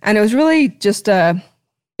 And it was really just it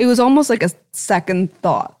was almost like a second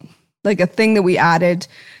thought, like a thing that we added.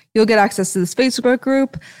 You'll get access to this Facebook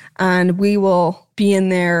group and we will be in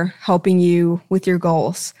there helping you with your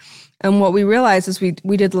goals. And what we realized is we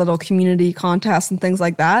did little community contests and things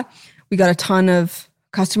like that. We got a ton of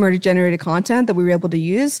customer-generated content that we were able to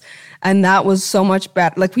use. And that was so much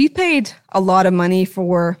better. Like, we paid a lot of money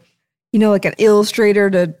for, like an illustrator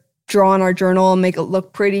to draw on our journal and make it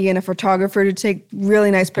look pretty, and a photographer to take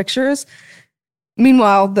really nice pictures.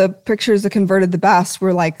 Meanwhile, the pictures that converted the best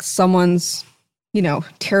were like someone's,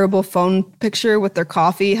 terrible phone picture with their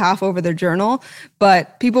coffee half over their journal.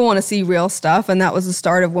 But people want to see real stuff. And that was the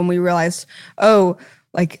start of when we realized,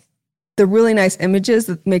 like the really nice images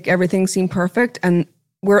that make everything seem perfect. And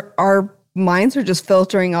our minds are just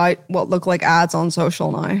filtering out what look like ads on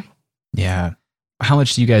social now. Yeah. How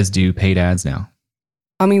much do you guys do paid ads now?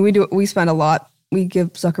 I mean, we spend a lot. We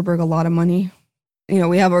give Zuckerberg a lot of money.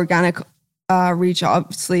 We have organic reach,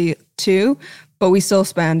 obviously, too, but we still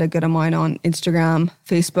spend a good amount on Instagram,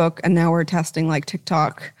 Facebook, and now we're testing like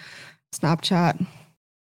TikTok, Snapchat.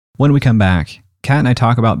 When we come back, Kat and I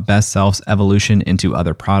talk about Best Self's evolution into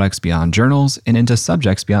other products beyond journals and into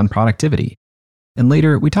subjects beyond productivity. And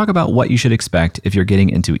later, we talk about what you should expect if you're getting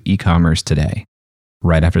into e-commerce today,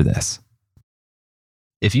 right after this.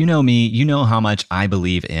 If you know me, you know how much I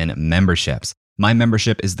believe in memberships. My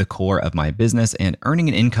membership is the core of my business, and earning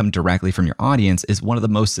an income directly from your audience is one of the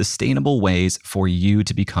most sustainable ways for you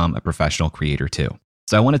to become a professional creator too.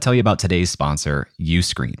 So I want to tell you about today's sponsor,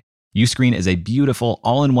 Uscreen. Uscreen is a beautiful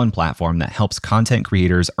all-in-one platform that helps content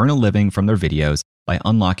creators earn a living from their videos by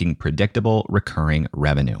unlocking predictable, recurring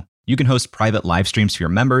revenue. You can host private live streams for your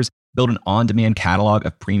members, build an on-demand catalog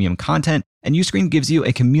of premium content, and Uscreen gives you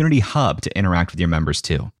a community hub to interact with your members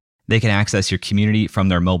too. They can access your community from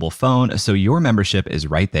their mobile phone, so your membership is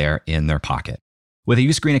right there in their pocket. With a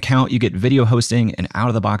Uscreen account, you get video hosting, an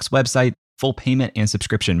out-of-the-box website, full payment and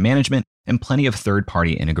subscription management, and plenty of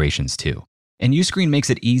third-party integrations too. And Uscreen makes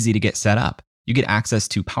it easy to get set up. You get access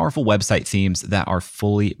to powerful website themes that are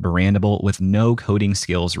fully brandable with no coding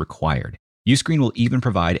skills required. Uscreen will even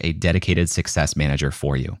provide a dedicated success manager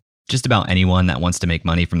for you. Just about anyone that wants to make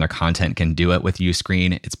money from their content can do it with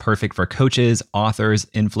Uscreen. It's perfect for coaches, authors,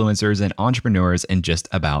 influencers, and entrepreneurs in just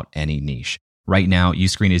about any niche. Right now,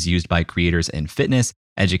 Uscreen is used by creators in fitness,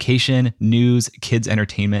 education, news, kids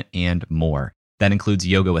entertainment, and more. That includes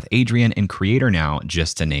Yoga with Adriene and Creator Now,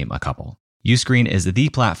 just to name a couple. Uscreen is the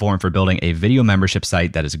platform for building a video membership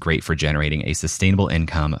site that is great for generating a sustainable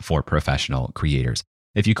income for professional creators.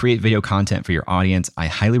 If you create video content for your audience, I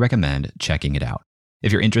highly recommend checking it out.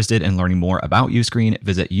 If you're interested in learning more about Uscreen,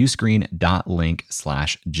 visit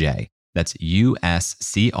uscreen.link/J. That's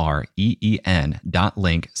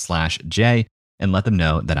USCREEN.link/J and let them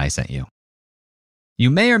know that I sent you. You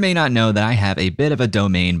may or may not know that I have a bit of a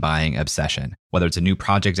domain buying obsession. Whether it's a new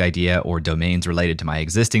project idea or domains related to my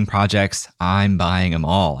existing projects, I'm buying them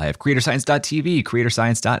all. I have creatorscience.tv,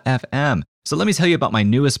 creatorscience.fm. So let me tell you about my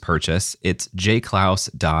newest purchase. It's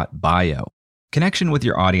jklaus.bio. Connection with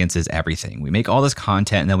your audience is everything. We make all this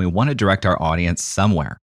content and then we want to direct our audience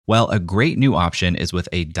somewhere. Well, a great new option is with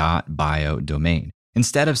a .bio domain.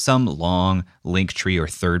 Instead of some long link tree or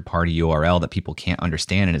third-party URL that people can't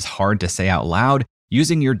understand and is hard to say out loud,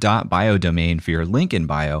 using your .bio domain for your link in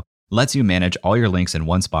bio lets you manage all your links in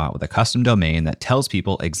one spot with a custom domain that tells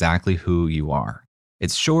people exactly who you are.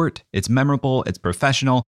 It's short, it's memorable, it's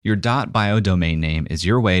professional. Your .bio domain name is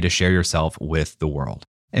your way to share yourself with the world.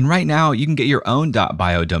 And right now, you can get your own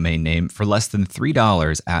 .bio domain name for less than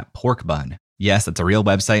 $3 at Porkbun. Yes, that's a real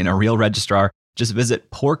website and a real registrar. Just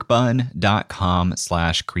visit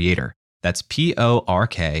porkbun.com/creator. That's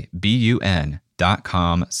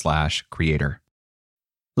porkbun.com/creator.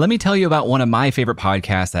 Let me tell you about one of my favorite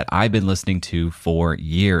podcasts that I've been listening to for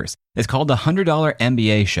years. It's called The $100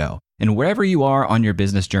 MBA Show. And wherever you are on your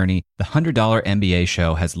business journey, The $100 MBA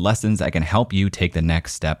Show has lessons that can help you take the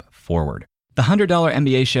next step forward. The $100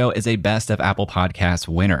 MBA Show is a Best of Apple Podcasts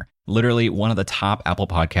winner, literally one of the top Apple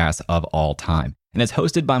podcasts of all time. And it's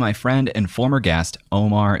hosted by my friend and former guest,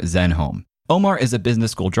 Omar Zenhom. Omar is a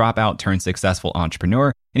business school dropout turned successful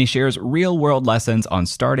entrepreneur, and he shares real-world lessons on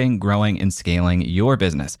starting, growing, and scaling your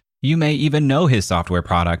business. You may even know his software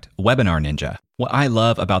product, Webinar Ninja. What I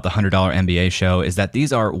love about the $100 MBA Show is that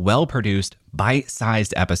these are well-produced,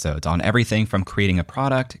 bite-sized episodes on everything from creating a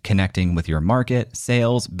product, connecting with your market,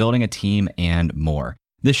 sales, building a team, and more.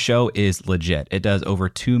 This show is legit. It does over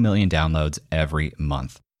 2 million downloads every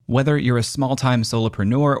month. Whether you're a small-time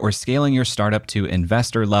solopreneur or scaling your startup to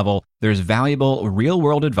investor level, there's valuable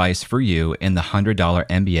real-world advice for you in the $100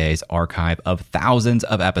 MBA's archive of thousands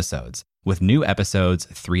of episodes, with new episodes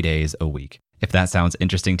 3 days a week. If that sounds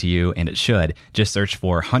interesting to you, and it should, just search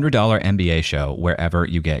for $100 MBA Show wherever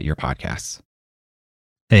you get your podcasts.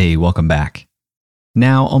 Hey, welcome back.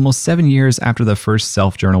 Now, almost 7 years after the first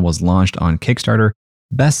Self Journal was launched on Kickstarter,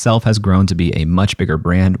 Best Self has grown to be a much bigger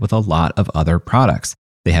brand with a lot of other products.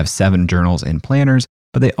 They have 7 journals and planners,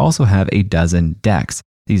 but they also have a dozen decks.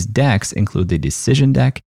 These decks include the Decision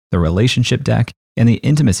Deck, the Relationship Deck, and the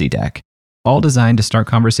Intimacy Deck, all designed to start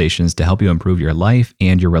conversations to help you improve your life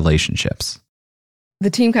and your relationships.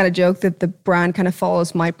 The team kind of joked that the brand kind of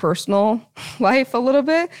follows my personal life a little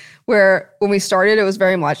bit, where when we started, it was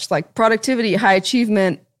very much like productivity, high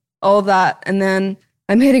achievement, all of that. And then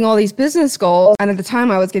I'm hitting all these business goals. And at the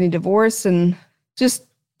time I was getting divorced and just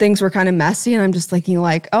things were kind of messy. And I'm just thinking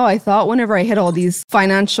like, oh, I thought whenever I hit all these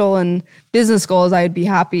financial and business goals, I'd be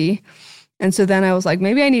happy. And so then I was like,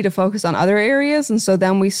 maybe I need to focus on other areas. And so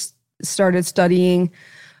then we started studying,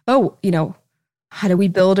 how do we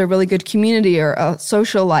build a really good community or a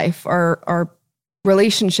social life, our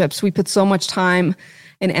relationships? We put so much time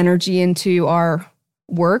and energy into our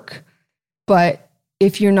work, but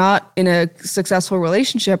if you're not in a successful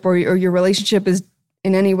relationship or your relationship is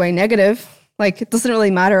in any way negative, like it doesn't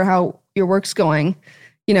really matter how your work's going.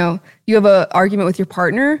 You have an argument with your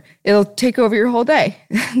partner, it'll take over your whole day.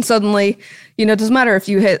 And suddenly, it doesn't matter if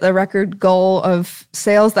you hit a record goal of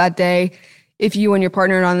sales that day, if you and your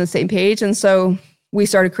partner are on the same page. And so we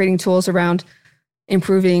started creating tools around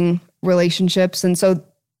improving relationships. And so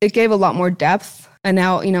it gave a lot more depth. And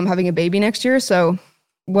now, I'm having a baby next year. So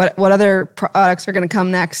what other products are going to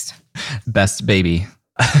come next? Best baby.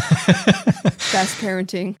 Best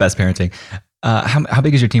parenting. Best parenting. How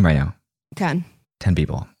big is your team right now? 10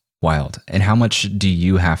 people. Wild. And how much do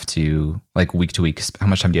you have to, like week to week, how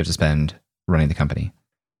much time do you have to spend running the company?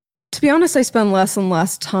 To be honest, I spend less and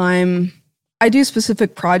less time. I do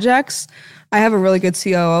specific projects. I have a really good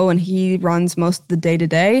COO and he runs most of the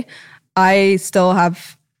day-to-day. I still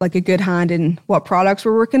have like a good hand in what products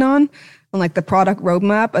we're working on and like the product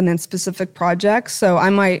roadmap and then specific projects. So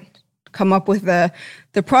I might come up with the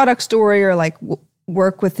product story or like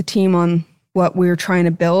work with the team on what we're trying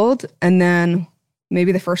to build. And then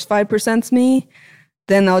maybe the first 5%'s me.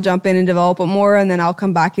 Then I'll jump in and develop it more. And then I'll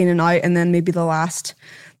come back in and out. And then maybe the last,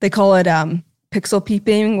 they call it pixel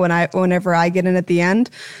peeping whenever I get in at the end,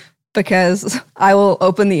 because I will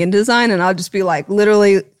open the InDesign and I'll just be like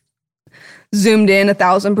literally zoomed in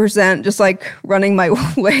 1,000%, just like running my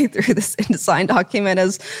way through this InDesign document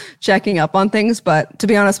as checking up on things. But to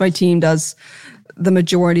be honest, my team does the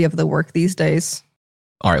majority of the work these days.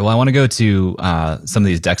 All right. Well, I want to go to some of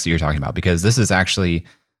these decks that you're talking about, because this is actually,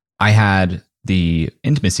 I had the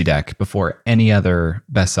Intimacy Deck before any other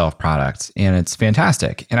Best Self product, and it's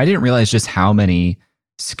fantastic. And I didn't realize just how many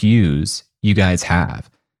SKUs you guys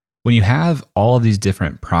have. When you have all of these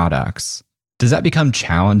different products, does that become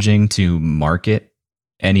challenging to market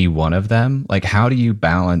any one of them? Like, how do you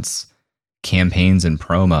balance campaigns and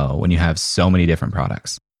promo when you have so many different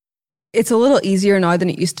products? It's a little easier now than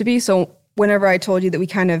it used to be. So whenever I told you that we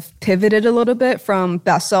kind of pivoted a little bit from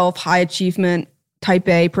best self, high achievement, type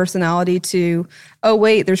A personality to, oh,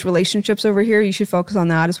 wait, there's relationships over here. You should focus on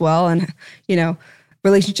that as well. And,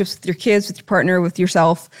 relationships with your kids, with your partner, with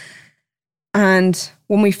yourself. And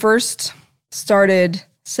when we first started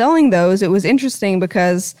selling those, it was interesting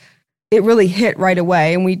because it really hit right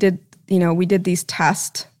away. And we did these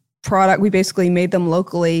test product. We basically made them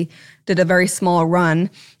locally, did a very small run.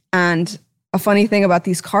 And a funny thing about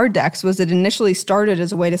these card decks was it initially started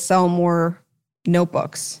as a way to sell more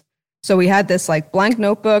notebooks. So we had this like blank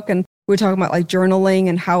notebook, and we were talking about like journaling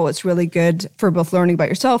and how it's really good for both learning about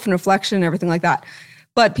yourself and reflection and everything like that.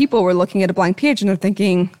 But people were looking at a blank page and they're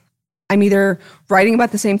thinking, I'm either writing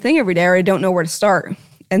about the same thing every day or I don't know where to start.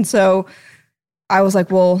 And so I was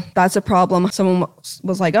like, well, that's a problem. Someone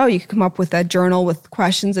was like, oh, you can come up with a journal with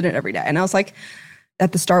questions in it every day. And I was like,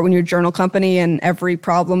 at the start, when you're a journal company and every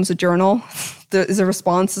problem's a journal, the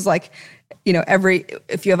response is like,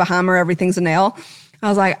 if you have a hammer, everything's a nail. I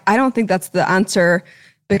was like, I don't think that's the answer,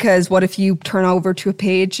 because what if you turn over to a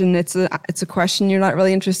page and it's a question you're not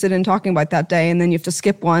really interested in talking about that day, and then you have to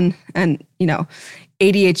skip one, and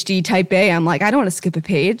ADHD type A, I'm like, I don't want to skip a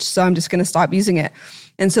page, so I'm just going to stop using it.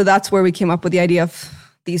 And so that's where we came up with the idea of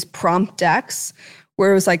these prompt decks, where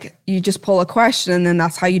it was like you just pull a question and then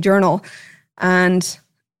that's how you journal. And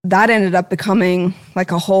that ended up becoming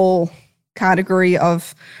like a whole category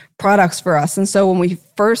of products for us. And so when we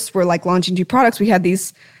first were like launching new products, we had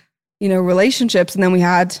these, relationships, and then we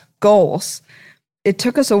had goals. It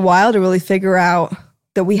took us a while to really figure out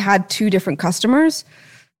that we had two different customers.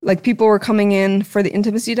 Like, people were coming in for the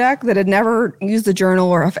intimacy deck that had never used the journal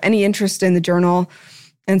or have any interest in the journal.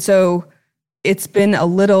 And so it's been a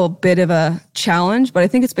little bit of a challenge, but I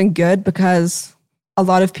think it's been good because a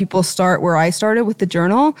lot of people start where I started with the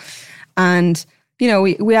journal. And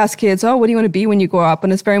we ask kids, oh, what do you want to be when you grow up?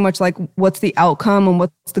 And it's very much like, what's the outcome and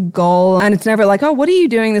what's the goal? And it's never like, oh, what are you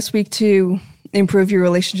doing this week to improve your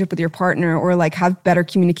relationship with your partner or like have better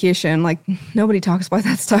communication? Like, nobody talks about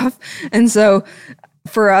that stuff. And so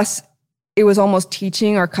for us, it was almost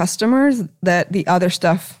teaching our customers that the other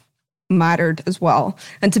stuff mattered as well.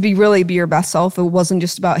 And to be your best self, it wasn't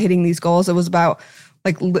just about hitting these goals. It was about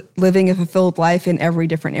like living a fulfilled life in every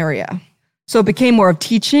different area. So it became more of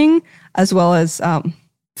teaching as well as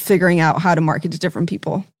figuring out how to market to different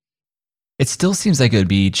people. It still seems like it would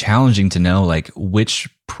be challenging to know like which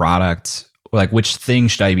product or like which thing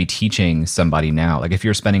should I be teaching somebody now? Like, if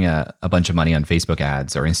you're spending a bunch of money on Facebook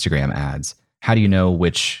ads or Instagram ads, how do you know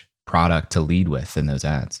which product to lead with in those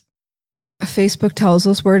ads? Facebook tells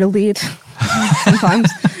us where to lead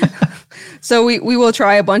sometimes. So we will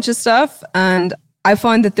try a bunch of stuff. And I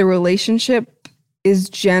find that the relationship is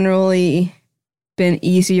generally been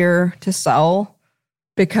easier to sell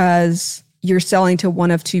because you're selling to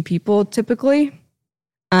one of two people typically.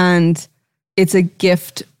 And it's a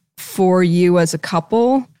gift for you as a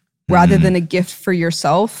couple rather than a gift for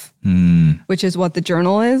yourself, which is what the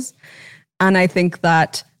journal is. And I think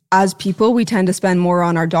that as people, we tend to spend more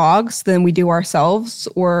on our dogs than we do ourselves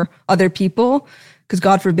or other people, because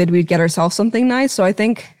God forbid we'd get ourselves something nice. So I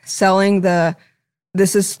think selling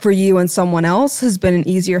this is for you and someone else has been an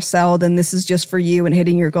easier sell than this is just for you and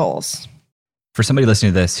hitting your goals. For somebody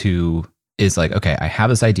listening to this who is like, okay, I have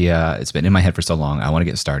this idea, it's been in my head for so long, I want to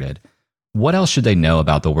get started. What else should they know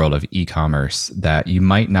about the world of e-commerce that you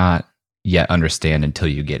might not yet understand until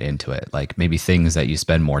you get into it? Like maybe things that you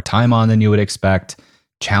spend more time on than you would expect,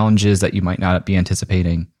 challenges that you might not be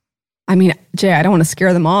anticipating. I mean, Jay, I don't want to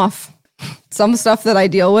scare them off. Some stuff that I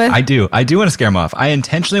deal with. I do want to scare them off. I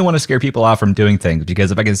intentionally want to scare people off from doing things,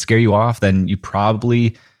 because if I can scare you off, then you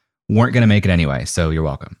probably weren't going to make it anyway. So you're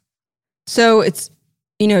welcome. So it's,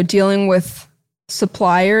 dealing with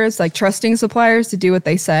suppliers, like trusting suppliers to do what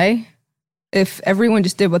they say. If everyone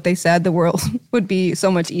just did what they said, the world would be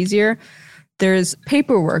so much easier. There's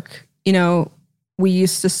paperwork. We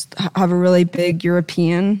used to have a really big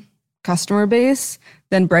European customer base.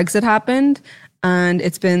 Then Brexit happened, and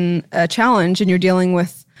it's been a challenge. And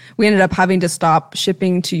we ended up having to stop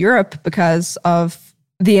shipping to Europe because of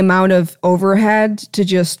the amount of overhead to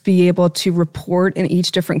just be able to report in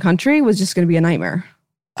each different country was just going to be a nightmare.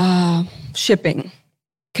 Shipping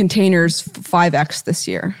containers 5x this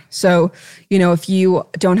year. So, if you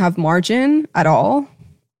don't have margin at all,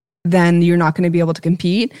 then you're not going to be able to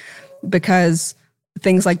compete because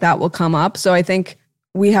things like that will come up. So I think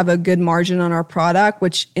we have a good margin on our product,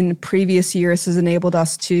 which in previous years has enabled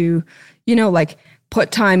us to, like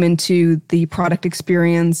put time into the product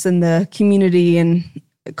experience and the community and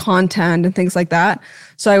content and things like that.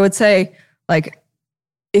 So I would say, like,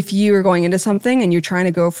 if you are going into something and you're trying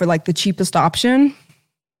to go for like the cheapest option,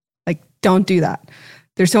 like, don't do that.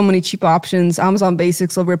 There's so many cheap options. Amazon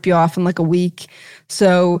Basics will rip you off in like a week.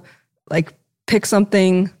 So like, pick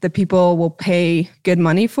something that people will pay good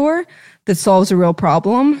money for that solves a real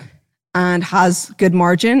problem and has good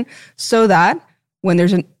margin, so that when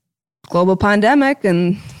there's a global pandemic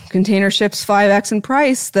and container ships 5x in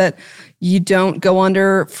price, that you don't go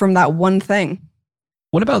under from that one thing.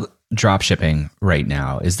 What about drop shipping right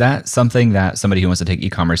now? Is that something that somebody who wants to take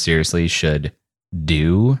e-commerce seriously should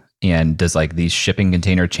do? And does like these shipping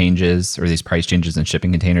container changes or these price changes in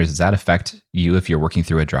shipping containers, does that affect you if you're working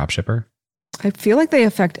through a drop shipper? I feel like they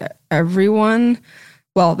affect everyone.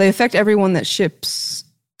 Well, they affect everyone that ships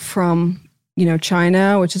from,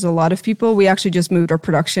 China, which is a lot of people. We actually just moved our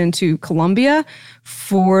production to Colombia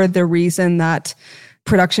for the reason that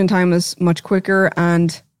production time is much quicker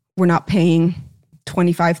and we're not paying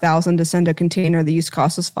 $25,000 to send a container. The use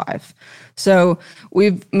cost is $5,000. So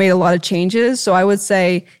we've made a lot of changes. So I would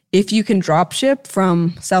say if you can drop ship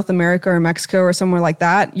from South America or Mexico or somewhere like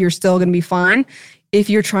that, you're still going to be fine.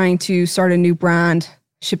 If you're trying to start a new brand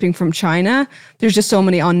shipping from China, there's just so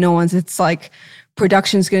many unknowns. It's like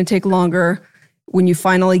production's going to take longer. When you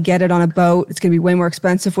finally get it on a boat, it's going to be way more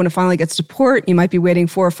expensive. When it finally gets to port, you might be waiting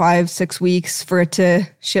 4, 5, 6 weeks for it to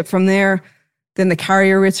ship from there. Then the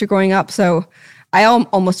carrier rates are going up. So I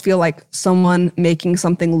almost feel like someone making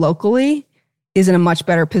something locally is in a much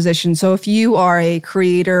better position. So if you are a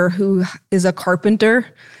creator who is a carpenter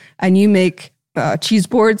and you make cheese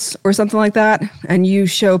boards or something like that, and you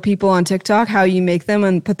show people on TikTok how you make them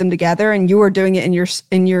and put them together, and you are doing it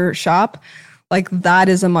in your shop, like that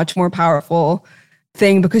is a much more powerful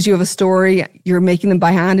thing because you have a story. You're making them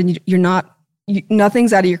by hand, and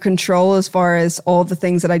nothing's out of your control as far as all the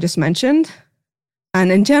things that I just mentioned. And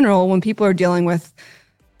in general, when people are dealing with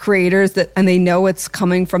creators and they know it's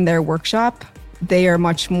coming from their workshop, they are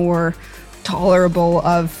much more tolerable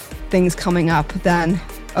of things coming up than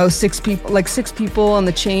 6 people on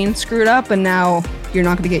the chain screwed up and now you're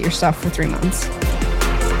not going to get your stuff for 3 months.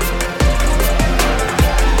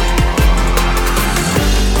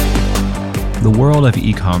 The world of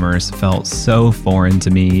e-commerce felt so foreign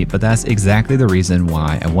to me, but that's exactly the reason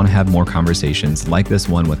why I want to have more conversations like this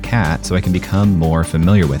one with Kat so I can become more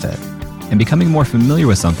familiar with it. And becoming more familiar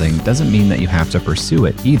with something doesn't mean that you have to pursue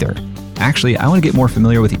it either. Actually, I want to get more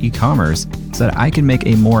familiar with e-commerce so that I can make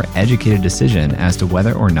a more educated decision as to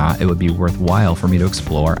whether or not it would be worthwhile for me to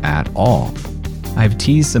explore at all. I've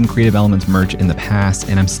teased some Creative Elements merch in the past,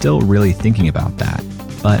 and I'm still really thinking about that.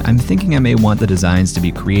 But I'm thinking I may want the designs to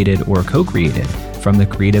be created or co-created from the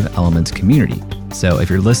Creative Elements community. So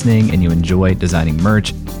if you're listening and you enjoy designing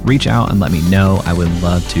merch, reach out and let me know. I would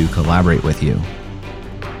love to collaborate with you.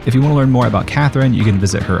 If you want to learn more about Cathryn, you can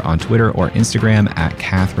visit her on Twitter or Instagram at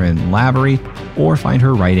Cathryn Lavery, or find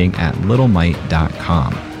her writing at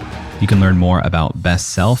littlemight.com. You can learn more about Best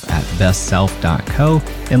Self at bestself.co,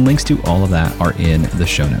 and links to all of that are in the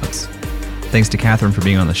show notes. Thanks to Cathryn for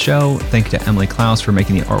being on the show. Thank you to Emily Klaus for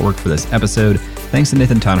making the artwork for this episode. Thanks to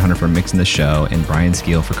Nathan Tonhunter for mixing the show, and Brian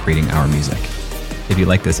Skeel for creating our music. If you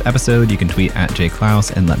like this episode, you can tweet at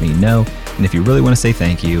jklaus and let me know. And if you really want to say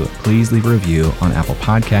thank you, please leave a review on Apple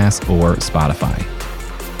Podcasts or Spotify.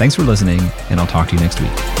 Thanks for listening, and I'll talk to you next week.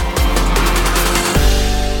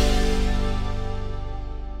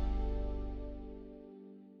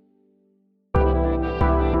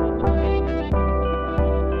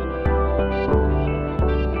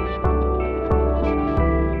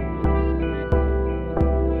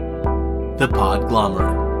 The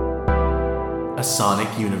Podglomerate, a sonic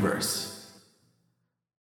universe.